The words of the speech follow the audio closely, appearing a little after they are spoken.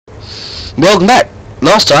Welcome back.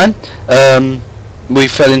 Last time, we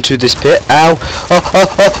fell into this pit. Ow!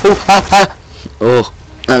 Oh,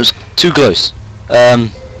 that was too close. And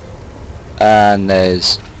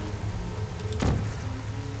there's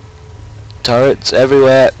turrets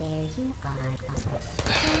everywhere.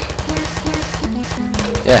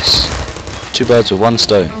 Yes, two birds with one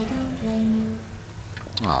stone.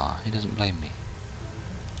 Ah, he doesn't blame me.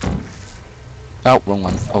 Oh, wrong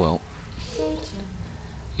one. Oh well.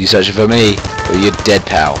 You searching for me, or you dead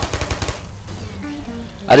pal?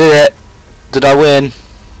 I did it! Did I win?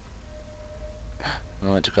 I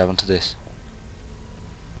meant to grab onto this.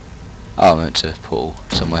 Oh, I meant to pull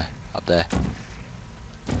somewhere up there.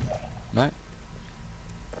 No?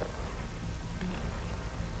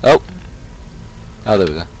 Oh! Oh, there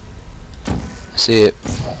we go. I see it.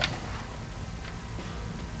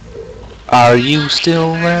 Are you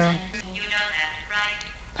still there? You know that,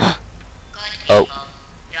 right? Good people Oh.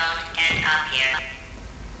 don't end up here.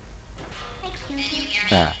 Can you hear me?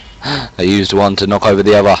 Yeah. I used one to knock over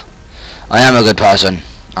the other. I am a good person.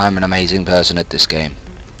 I'm an amazing person at this game.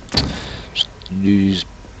 You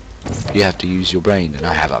have to use your brain, and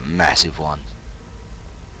I have a massive one.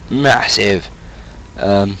 Massive.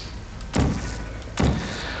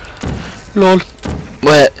 Lol.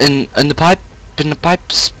 Where in the pipe? In the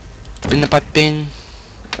pipes? In the piping?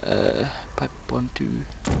 Pipe 1, 2.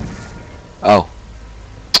 Oh.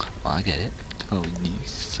 I get it. Oh, you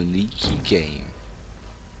sneaky game.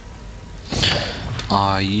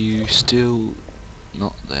 Are you still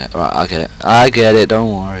not there? Right, I get it. I get it,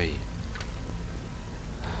 don't worry.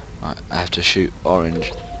 Right, I have to shoot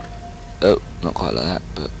orange. Oh, not quite like that,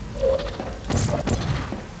 but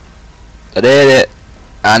I did it!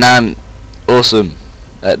 And I'm awesome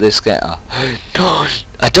at this getter. Gosh,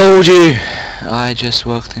 I told you! I just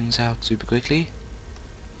work things out super quickly.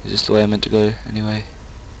 Is this the way I meant to go anyway?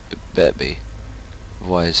 It better be.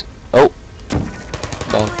 Otherwise... Oh!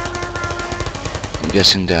 Oh. I'm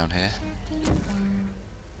guessing down here.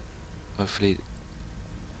 Hopefully...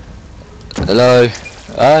 Hello?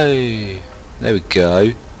 Oh! There we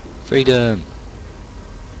go. Freedom!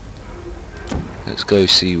 Let's go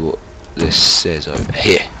see what this says over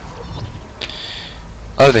here.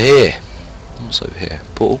 Over here! What's over here?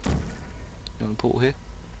 Portal? You want a portal here?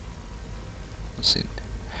 What's in?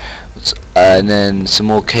 And then some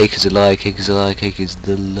more cake is a lie, cake is a lie, cake is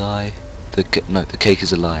the lie. The cake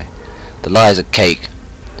is a lie. The lie is a cake.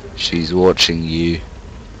 She's watching you.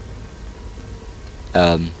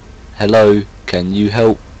 Hello, can you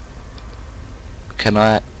help? Can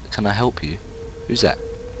I help you? Who's that?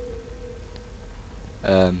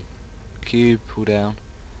 Cube, pull down.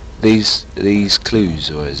 These clues,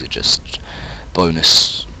 or is it just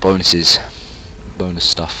bonuses, bonus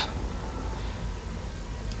stuff?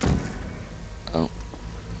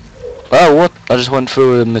 Oh, what? I just went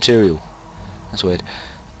through the material. That's weird.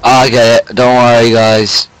 I get it. Don't worry,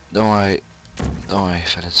 guys. Don't worry. Don't worry,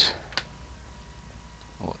 fellas.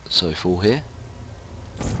 What? So fall here?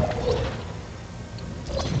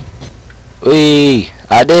 Wee!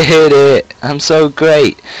 I did it! I'm so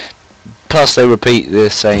great. Plus, they repeat the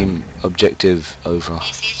same objective over.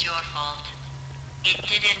 This is your fault. It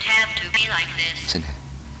didn't have to be like this. It's in here.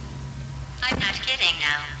 I'm not kidding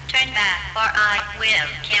now. Turn back or I will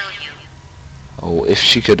kill you. Oh, if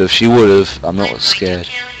she could have, she would have. I'm I'm not going scared.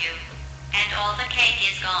 to kill you. And all the cake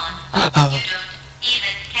is gone. You don't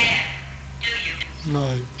even care, do you?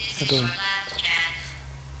 No, This is your last chance.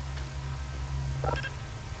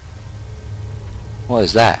 What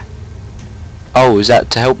is that? Oh, is that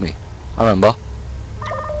to help me? I remember.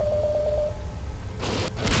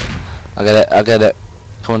 I get it, I get it.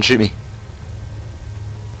 Come on, shoot me.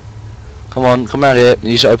 Come on, come out here.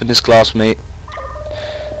 You should open this glass for me.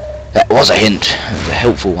 That was a hint. It was a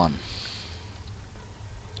helpful one.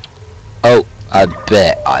 Oh, I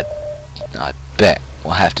bet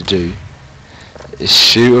what I have to do is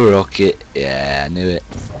shoot a rocket. Yeah, I knew it.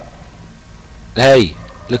 Hey,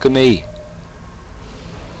 look at me.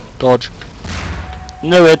 Dodge.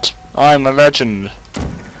 Knew it. I'm a legend.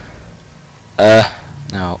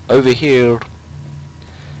 Now over here.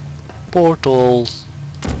 Portals.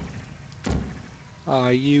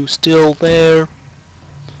 Are you still there?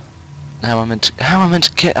 How am I meant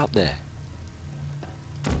to get up there?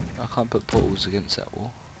 I can't put portals against that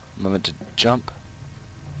wall. Am I meant to jump?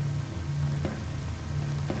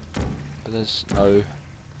 But there's no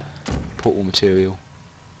portal material.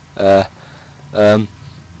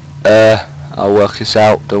 I'll work this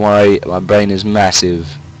out, don't worry, my brain is massive.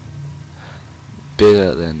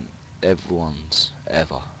 Bigger than everyone's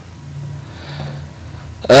ever.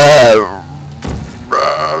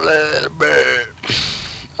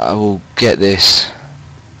 I will get this.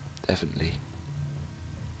 Definitely.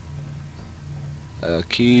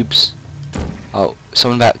 Cubes. Oh,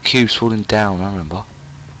 something about cubes falling down, I remember.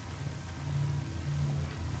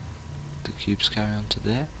 The cubes carry on to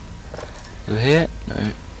there. Over here?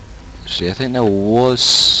 No. Actually, I think there was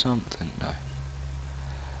something. No.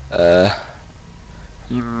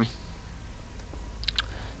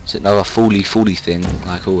 Is it another fully thing,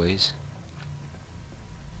 like always?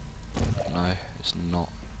 No, it's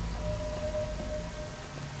not.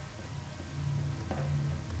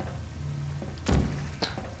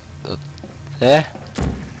 There.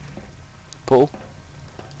 Portal.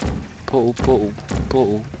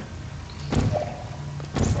 Portal.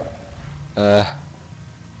 Over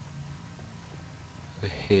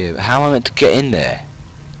here. How am I meant to get in there?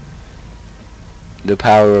 The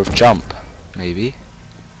power of jump, maybe.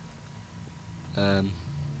 I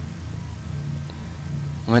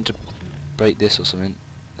meant to break this or something.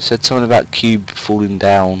 It said something about cube falling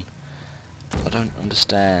down. I don't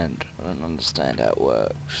understand. I don't understand how it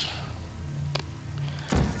works.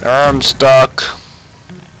 I'm stuck.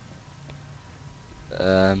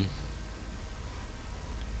 I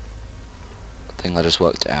think I just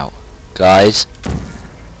worked it out. Guys.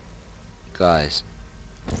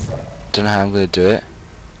 Don't know how I'm gonna do it.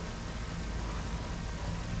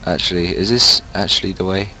 Actually, is this actually the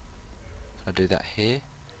way? Can I do that here?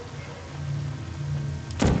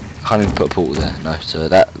 I can't even put a portal there. No, so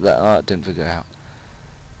that I didn't figure it out.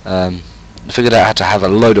 I figured out how to have a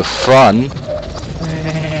load of fun.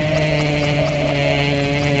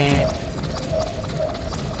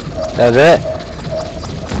 That's it.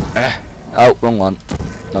 Oh, wrong one.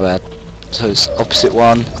 My bad. So it's opposite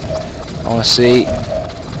one. I want to see.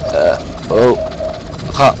 Oh,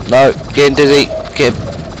 I can't. No, getting dizzy. Get.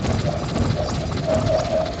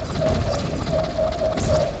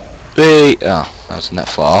 Oh, that wasn't that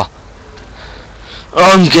far.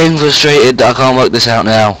 I'm getting frustrated that I can't work this out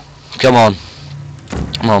now. Come on.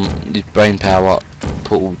 Need brain power.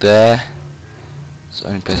 Portal there. It's the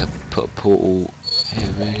only place I can put a portal here,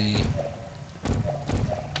 really.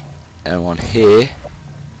 And one here.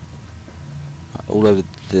 All over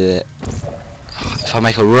there. If I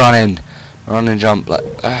make a run and jump like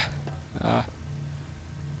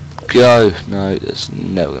go. No, that's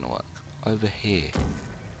never gonna work. Over here.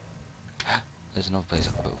 There's another place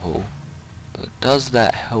I can put a portal. But does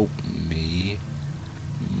that help me?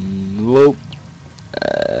 Nope.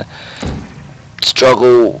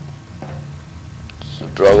 Struggling.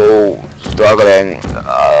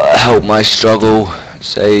 Help my struggle.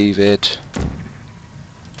 Save it.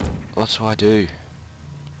 What do?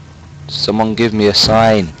 Someone give me a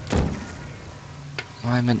sign. Am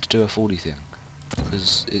I meant to do a 40 thing?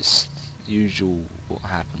 Because it's usual what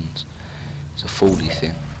happens. It's a 40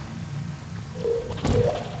 thing.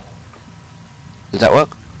 Does that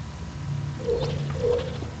work?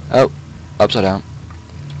 Oh, upside down.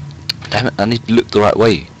 Damn it, I need to look the right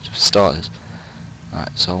way for starters.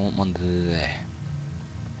 Alright, so I want one there.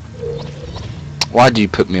 Why do you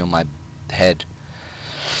put me on my head?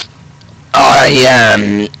 I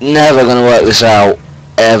am never gonna work this out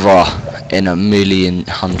ever in a million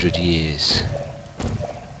hundred years.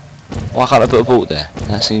 Why can't I put a portal there?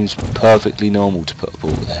 That seems perfectly normal to put a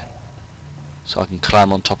portal there. So I can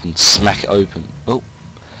climb on top and smack it open. Oh.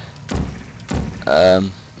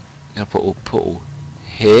 Can I put a portal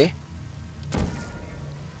here?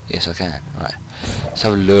 Yes, I can. Right. Let's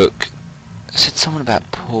have a look. I said something about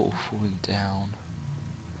portal falling down.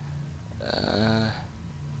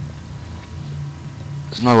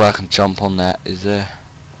 There's no way I can jump on that, is there?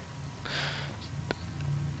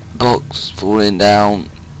 Box falling down.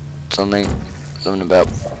 Something about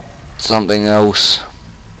something else.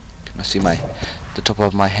 Can I see the top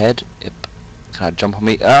of my head? Yep. Can I jump on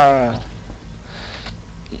me? Ah!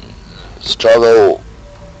 Struggle.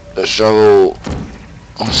 The struggle.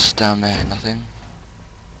 What's down there? Nothing.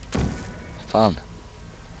 Fun.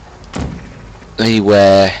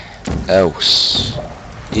 Anywhere else?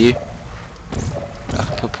 You? I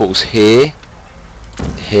can put portals here.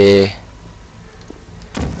 Here.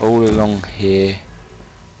 All along here.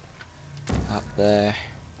 Up there.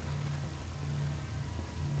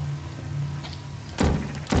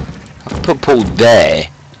 I could put a portal there.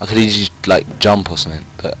 I could easily like jump or something,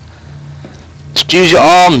 but just use your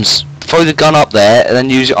arms. Throw the gun up there and then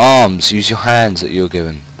use your arms. Use your hands that you're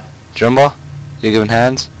given. Do you remember? You're given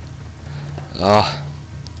hands. Oh.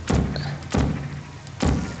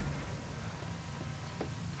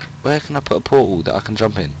 Where can I put a portal that I can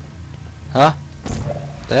jump in? Huh?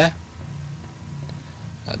 There?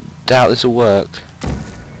 I doubt this will work.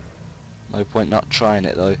 No point not trying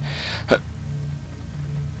it though.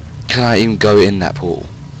 Can I even go in that portal?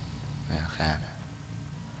 Yeah, I can.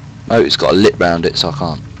 No, it's got a lip round it, so I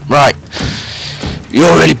can't. Right.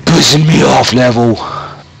 You're really pissing me off, level.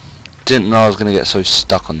 Didn't know I was going to get so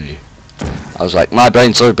stuck on you. I was like, my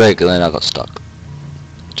brain's so big, and then I got stuck.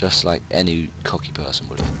 Just like any cocky person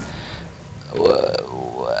would have.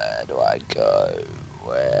 Where do I go?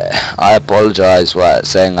 Where? I apologise for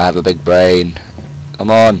saying I have a big brain. Come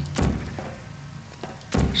on.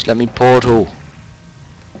 Just let me portal.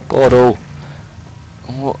 Portal.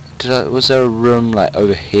 What? Was there a room like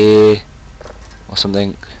over here? Or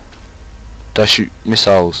something? Did I shoot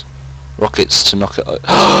missiles? Rockets to knock it out?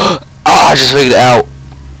 Oh, I just figured it out.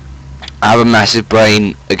 I have a massive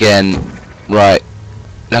brain again. Right.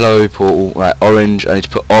 Hello, portal. Right, orange. I need to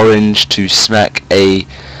put orange to smack the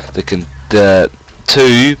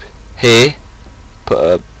tube here. Put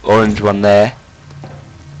a orange one there.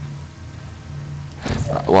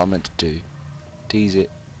 Right, what I meant to do. Tease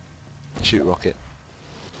it. Shoot rocket.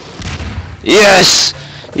 Yes!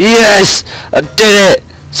 Yes! I did it!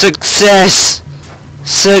 Success!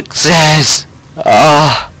 Success!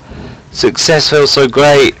 Ah! Success feels so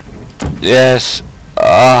great. Yes.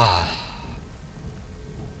 Ah.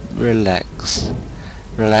 Relax.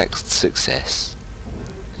 Relaxed success.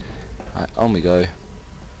 Right, on we go.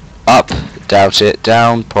 Up. Doubt it.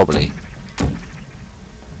 Down. Probably.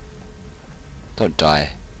 Don't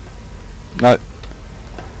die. No.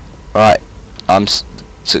 Right.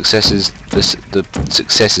 Success is the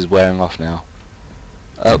success is wearing off now.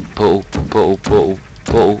 Up. Portal. Portal. Portal.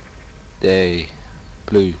 Portal. Yay.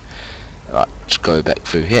 Blue. Right. Just go back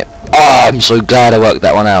through here. Oh, I'm so glad I worked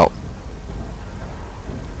that one out.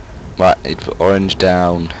 Right. Need to put orange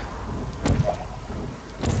down.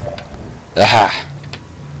 Aha.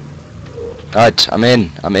 Right. I'm in.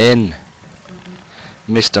 I'm in.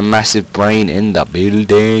 Mr. Massive Brain in the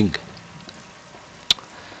building.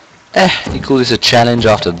 You call this a challenge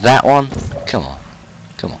after that one? Come on.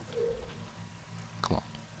 Come on. Come on.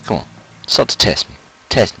 Come on. Start to test me.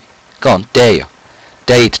 Test me. Go on. Dare you.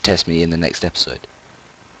 Dare you to test me in the next episode.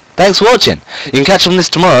 Thanks for watching. You can catch on this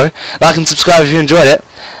tomorrow. Like and subscribe if you enjoyed it.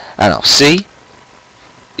 And I'll see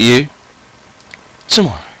you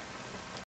tomorrow.